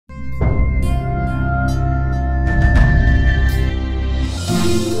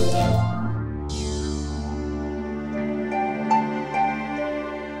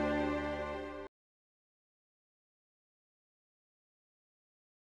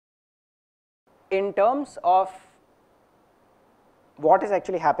in terms of what is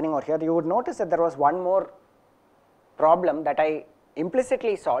actually happening over here, you would notice that there was one more problem that I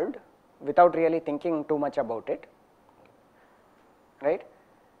implicitly solved without really thinking too much about it, right,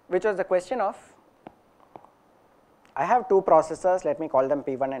 which was the question of, I have two processors, let me call them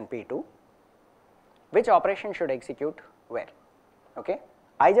P1 and P2, which operation should execute where, okay.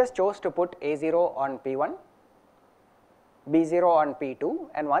 I just chose to put A0 on P1, B0 on P2,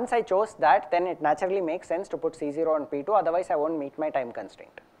 and once I chose that, then it naturally makes sense to put C0 on P2, otherwise I won't meet my time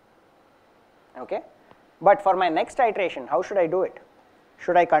constraint, okay. But for my next iteration, how should I do it?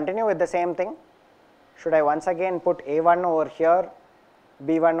 Should I continue with the same thing? Should I once again put A1 over here,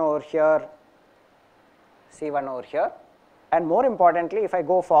 B1 over here, C1 over here? And more importantly, if I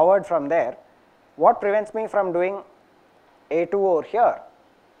go forward from there, what prevents me from doing A2 over here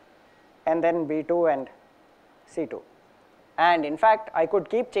and then B2 and C2? And in fact, I could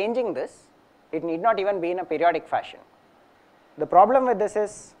keep changing this, it need not even be in a periodic fashion. The problem with this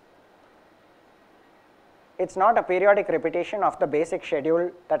is, it is not a periodic repetition of the basic schedule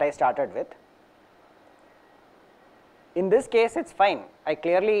that I started with. In this case, it is fine, I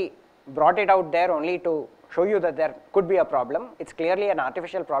clearly brought it out there only to show you that there could be a problem, it is clearly an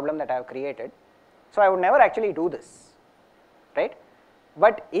artificial problem that I have created. So I would never actually do this, right.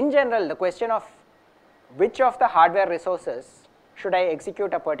 But in general, the question of which of the hardware resources should I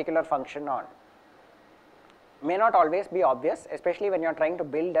execute a particular function on may not always be obvious, especially when you are trying to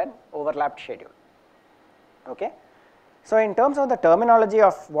build an overlapped schedule, okay. So in terms of the terminology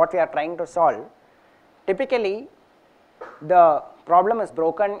of what we are trying to solve, typically the problem is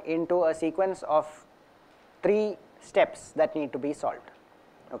broken into a sequence of 3 steps that need to be solved,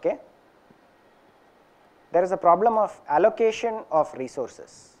 okay. There is a problem of allocation of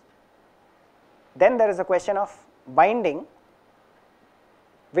resources. Then there is a question of binding,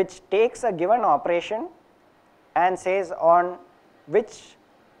 which takes a given operation and says on which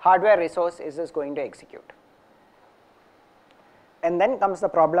hardware resource is this going to execute. And then comes the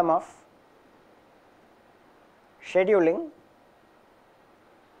problem of scheduling,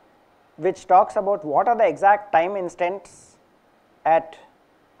 which talks about what are the exact time instants at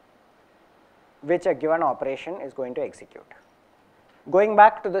which a given operation is going to execute. Going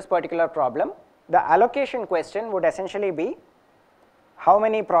back to this particular problem, the allocation question would essentially be, how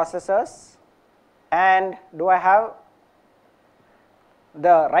many processors and do I have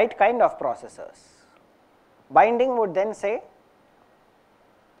the right kind of processors? Binding would then say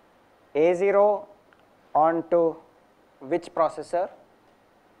A0 onto which processor,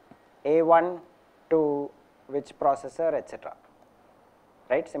 A1 to which processor, etc.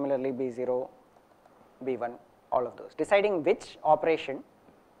 Right? Similarly, B0, B1, all of those, deciding which operation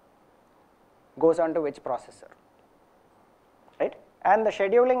goes on to which processor, right? And the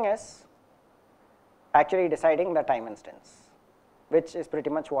scheduling is actually deciding the time instance, which is pretty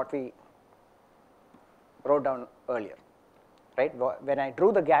much what we wrote down earlier, right? When I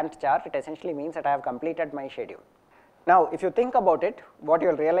drew the Gantt chart, it essentially means that I have completed my schedule. Now, if you think about it, what you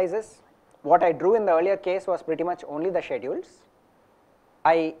will realize is, what I drew in the earlier case was pretty much only the schedules.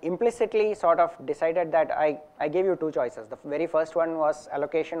 I implicitly sort of decided that I gave you 2 choices. The very first one was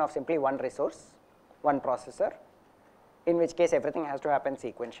allocation of simply one resource, one processor, in which case everything has to happen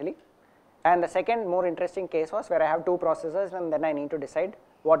sequentially. And the second more interesting case was where I have 2 processors and then I need to decide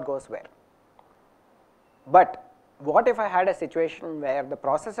what goes where. But what if I had a situation where the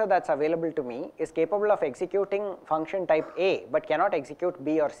processor that is available to me is capable of executing function type A but cannot execute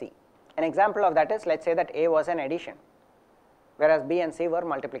B or C? An example of that is, let us say that A was an addition, whereas B and C were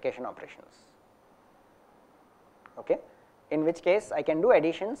multiplication operations, okay. In which case I can do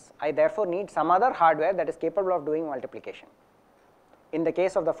additions, I therefore need some other hardware that is capable of doing multiplication. In the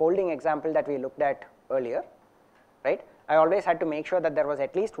case of the folding example that we looked at earlier, right, I always had to make sure that there was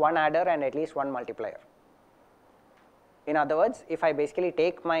at least one adder and at least one multiplier. In other words, if I basically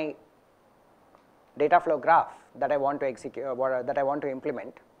take my data flow graph that I want to execute, that I want to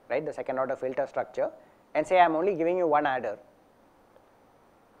implement, right, the second order filter structure, and say I am only giving you one adder,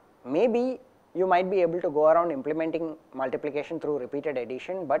 maybe you might be able to go around implementing multiplication through repeated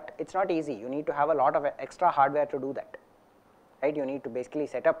addition, but it is not easy. You need to have a lot of extra hardware to do that, right. You need to basically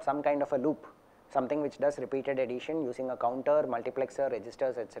set up some kind of a loop, something which does repeated addition using a counter, multiplexer,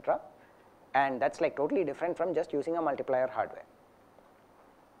 registers, etc. And that is like totally different from just using a multiplier hardware,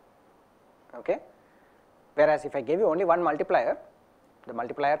 okay. Whereas if I give you only one multiplier, the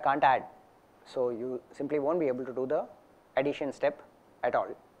multiplier can't add, so you simply won't be able to do the addition step at all,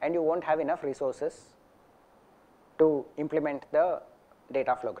 and you won't have enough resources to implement the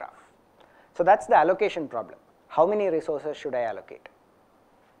data flow graph. So that is the allocation problem. How many resources should I allocate,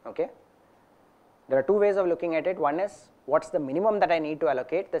 okay. There are two ways of looking at it. One is what's the minimum that I need to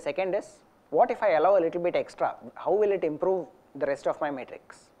allocate. The second is what if I allow a little bit extra, how will it improve the rest of my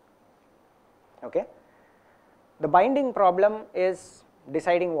matrix? Okay. The binding problem is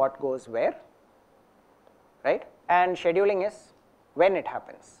deciding what goes where, right, and scheduling is when it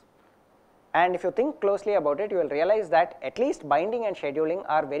happens. And if you think closely about it, you will realize that at least binding and scheduling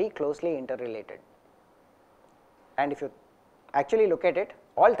are very closely interrelated. And if you actually look at it,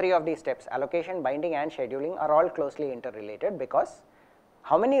 all three of these steps, allocation, binding and scheduling, are all closely interrelated, because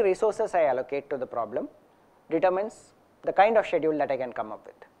how many resources I allocate to the problem determines the kind of schedule that I can come up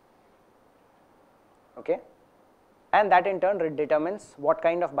with. Okay. And that in turn determines what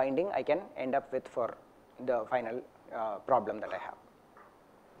kind of binding I can end up with for the final problem that I have.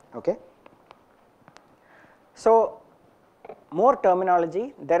 Okay. So, more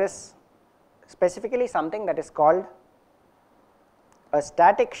terminology, there is specifically something that is called a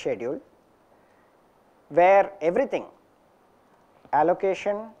static schedule, where everything,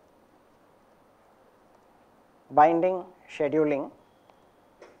 allocation, binding, scheduling,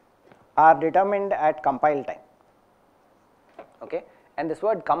 are determined at compile time. Okay. And this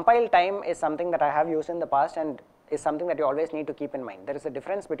word compile time is something that I have used in the past and is something that you always need to keep in mind. There is a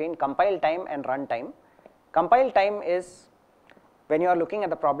difference between compile time and run time. Compile time is when you are looking at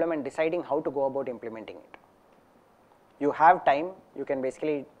the problem and deciding how to go about implementing it. You have time, you can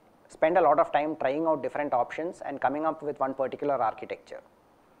basically spend a lot of time trying out different options and coming up with one particular architecture.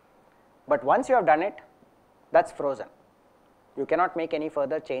 But once you have done it, that's frozen. You cannot make any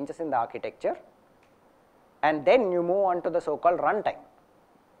further changes in the architecture, and then you move on to the so-called runtime.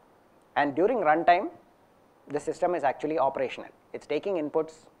 And during runtime, the system is actually operational. It's taking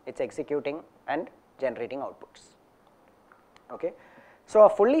inputs, it's executing and generating outputs. Okay. So, a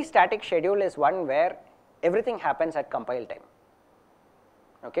fully static schedule is one where everything happens at compile time.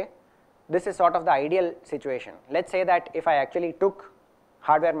 Okay. This is sort of the ideal situation. Let us say that if I actually took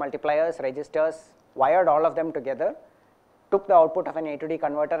hardware multipliers, registers, wired all of them together, took the output of an A to D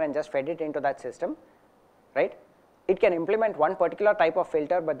converter and just fed it into that system, right. It can implement one particular type of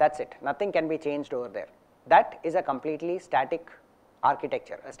filter, but that is it, nothing can be changed over there. That is a completely static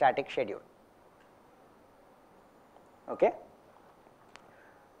architecture, a static schedule. Okay.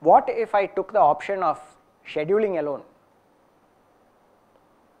 What if I took the option of scheduling alone,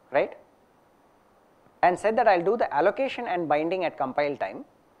 right, and said that I will do the allocation and binding at compile time?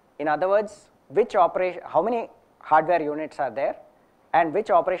 In other words, which operation, how many hardware units are there and which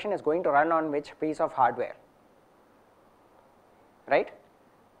operation is going to run on which piece of hardware, right,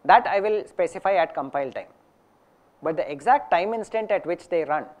 that I will specify at compile time. But the exact time instant at which they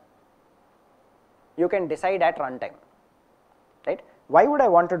run, you can decide at runtime, right. Why would I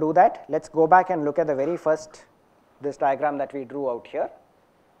want to do that? Let us go back and look at the very first, this diagram that we drew out here.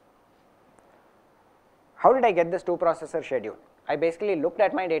 How did I get this two processor schedule? I basically looked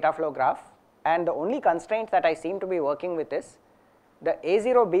at my data flow graph, and the only constraint that I seem to be working with is the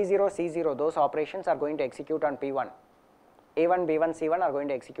A0, B0, C0, those operations are going to execute on P1, A1, B1, C1 are going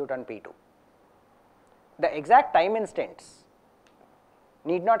to execute on P2. The exact time instants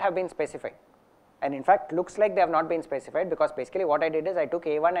need not have been specified, and in fact looks like they have not been specified, because basically what I did is I took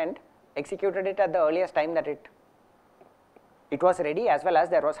A1 and executed it at the earliest time that it was ready, as well as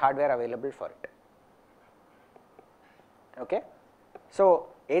there was hardware available for it. Okay. So,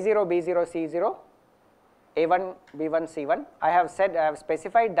 A0, B0, C0, A1, B1, C1, I have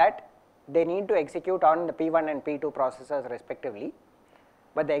specified that they need to execute on the P1 and P2 processors respectively,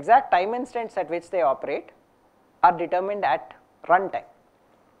 but the exact time instants at which they operate are determined at runtime.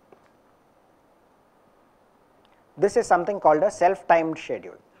 This is something called a self-timed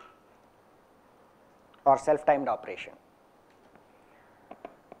schedule or self-timed operation.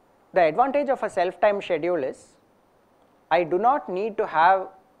 The advantage of a self-timed schedule is I do not need to have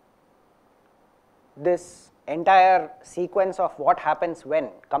this entire sequence of what happens when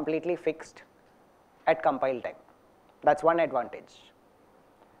completely fixed at compile time. That is one advantage.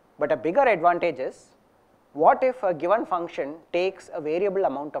 But a bigger advantage is, what if a given function takes a variable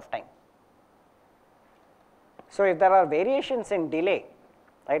amount of time? So, if there are variations in delay,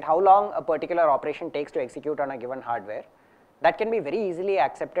 right, how long a particular operation takes to execute on a given hardware, that can be very easily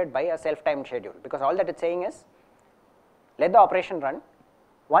accepted by a self-timed schedule, because all that it is saying is, let the operation run,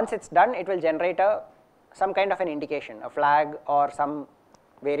 once it is done it will generate some kind of an indication, a flag or some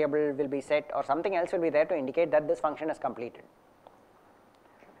variable will be set or something else will be there to indicate that this function is completed,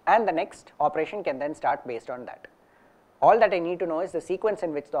 and the next operation can then start based on that. All that I need to know is the sequence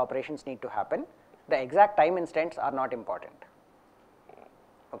in which the operations need to happen. The exact time instants are not important.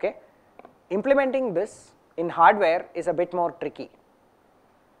 Okay. Implementing this in hardware is a bit more tricky.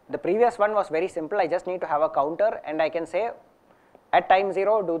 The previous one was very simple, I just need to have a counter and I can say at time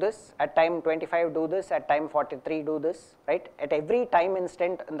 0 do this, at time 25 do this, at time 43 do this, right. At every time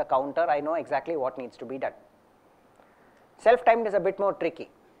instant in the counter I know exactly what needs to be done. Self-timed is a bit more tricky.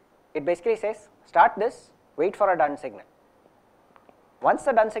 It basically says start this, wait for a done signal. Once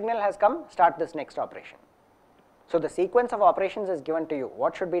the done signal has come, start this next operation. So the sequence of operations is given to you,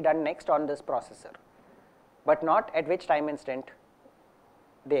 what should be done next on this processor, but not at which time instant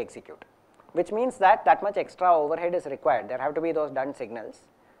they execute, which means that that much extra overhead is required. There have to be those done signals,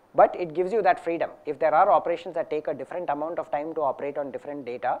 but it gives you that freedom. If there are operations that take a different amount of time to operate on different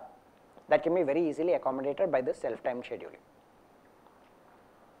data, that can be very easily accommodated by this self-timed scheduling.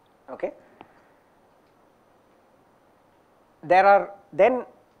 Okay. There are, then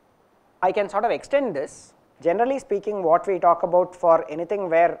I can sort of extend this. Generally speaking, what we talk about for anything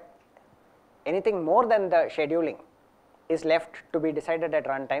where anything more than the scheduling is left to be decided at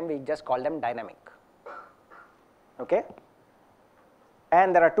runtime, we just call them dynamic. Okay.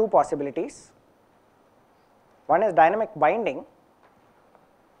 And there are two possibilities. One is dynamic binding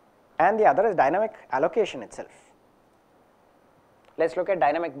and the other is dynamic allocation itself. Let us look at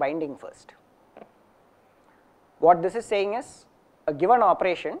dynamic binding first. What this is saying is, a given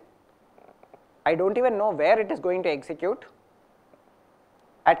operation, I do not even know where it is going to execute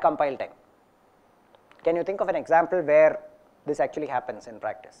at compile time. Can you think of an example where this actually happens in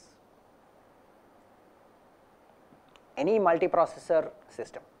practice? Any multiprocessor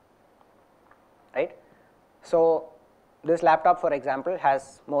system, right? So this laptop, for example,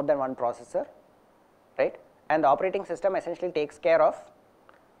 has more than one processor, right? And the operating system essentially takes care of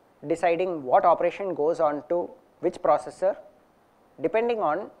deciding what operation goes on to which processor depending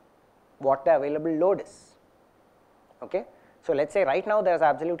on what the available load is. Okay. So let us say right now there is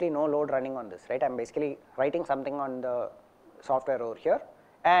absolutely no load running on this, right. I am basically writing something on the software over here,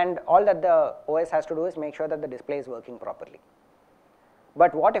 and all that the OS has to do is make sure that the display is working properly.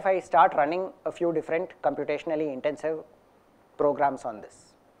 But what if I start running a few different computationally intensive programs on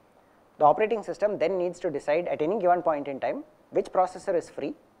this? The operating system then needs to decide at any given point in time which processor is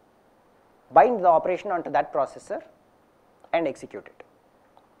free, bind the operation onto that processor and execute it.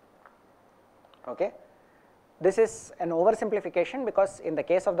 Okay. This is an oversimplification because in the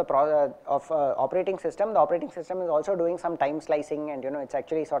case of the operating system, the operating system is also doing some time slicing, and it is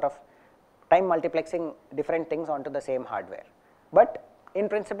actually sort of time multiplexing different things onto the same hardware. But in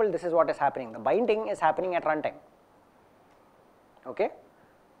principle this is what is happening, the binding is happening at runtime. Okay.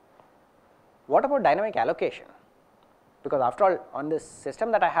 What about dynamic allocation? Because after all, on this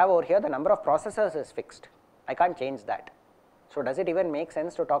system that I have over here, the number of processors is fixed, I can't change that. So does it even make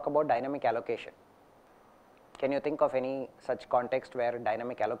sense to talk about dynamic allocation? Can you think of any such context where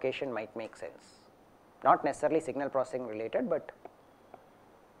dynamic allocation might make sense? Not necessarily signal processing related, but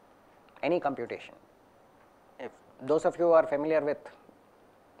any computation. If those of you who are familiar with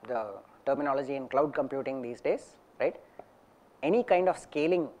the terminology in cloud computing these days, right, any kind of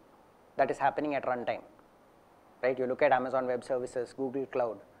scaling that is happening at runtime, right. You look at Amazon Web Services, Google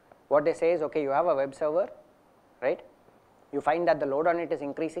Cloud, what they say is, okay, you have a web server, right, you find that the load on it is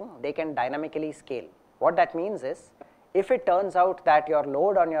increasing, they can dynamically scale. What that means is, if it turns out that your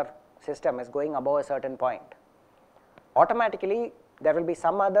load on your system is going above a certain point, automatically there will be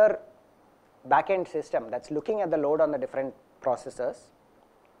some other back-end system that is looking at the load on the different processors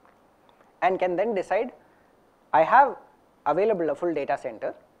and can then decide, I have available a full data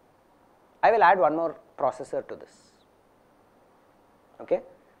center, I will add one more processor to this. Okay.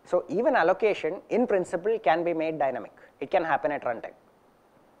 So even allocation in principle can be made dynamic, it can happen at runtime.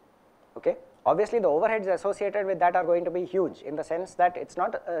 Okay. Obviously the overheads associated with that are going to be huge, in the sense that it is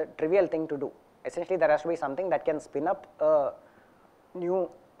not a trivial thing to do. Essentially there has to be something that can spin up a new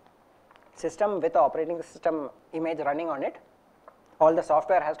system with the operating system image running on it. All the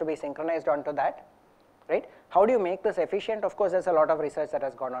software has to be synchronized onto that, right. How do you make this efficient? Of course there is a lot of research that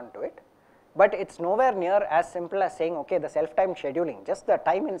has gone on to it, but it is nowhere near as simple as saying, okay, the self-timed scheduling, just the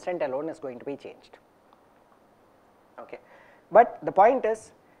time instant alone is going to be changed. Okay. But the point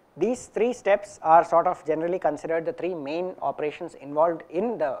is, these three steps are sort of generally considered the three main operations involved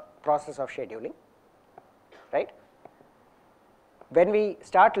in the process of scheduling, right. When we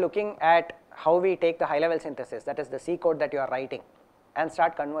start looking at how we take the high level synthesis, that is the C code that you are writing, and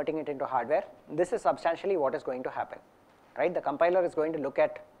start converting it into hardware, this is substantially what is going to happen, right. The compiler is going to look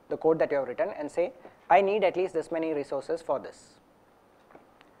at the code that you have written and say, I need at least this many resources for this.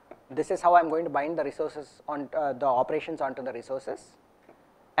 This is how I am going to bind the resources on the operations onto the resources,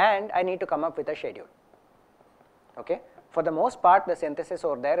 and I need to come up with a schedule. Okay. For the most part, the synthesis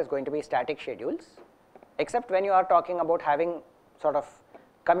over there is going to be static schedules, except when you are talking about having sort of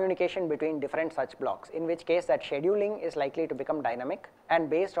communication between different such blocks, in which case that scheduling is likely to become dynamic and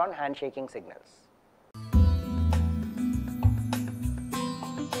based on handshaking signals.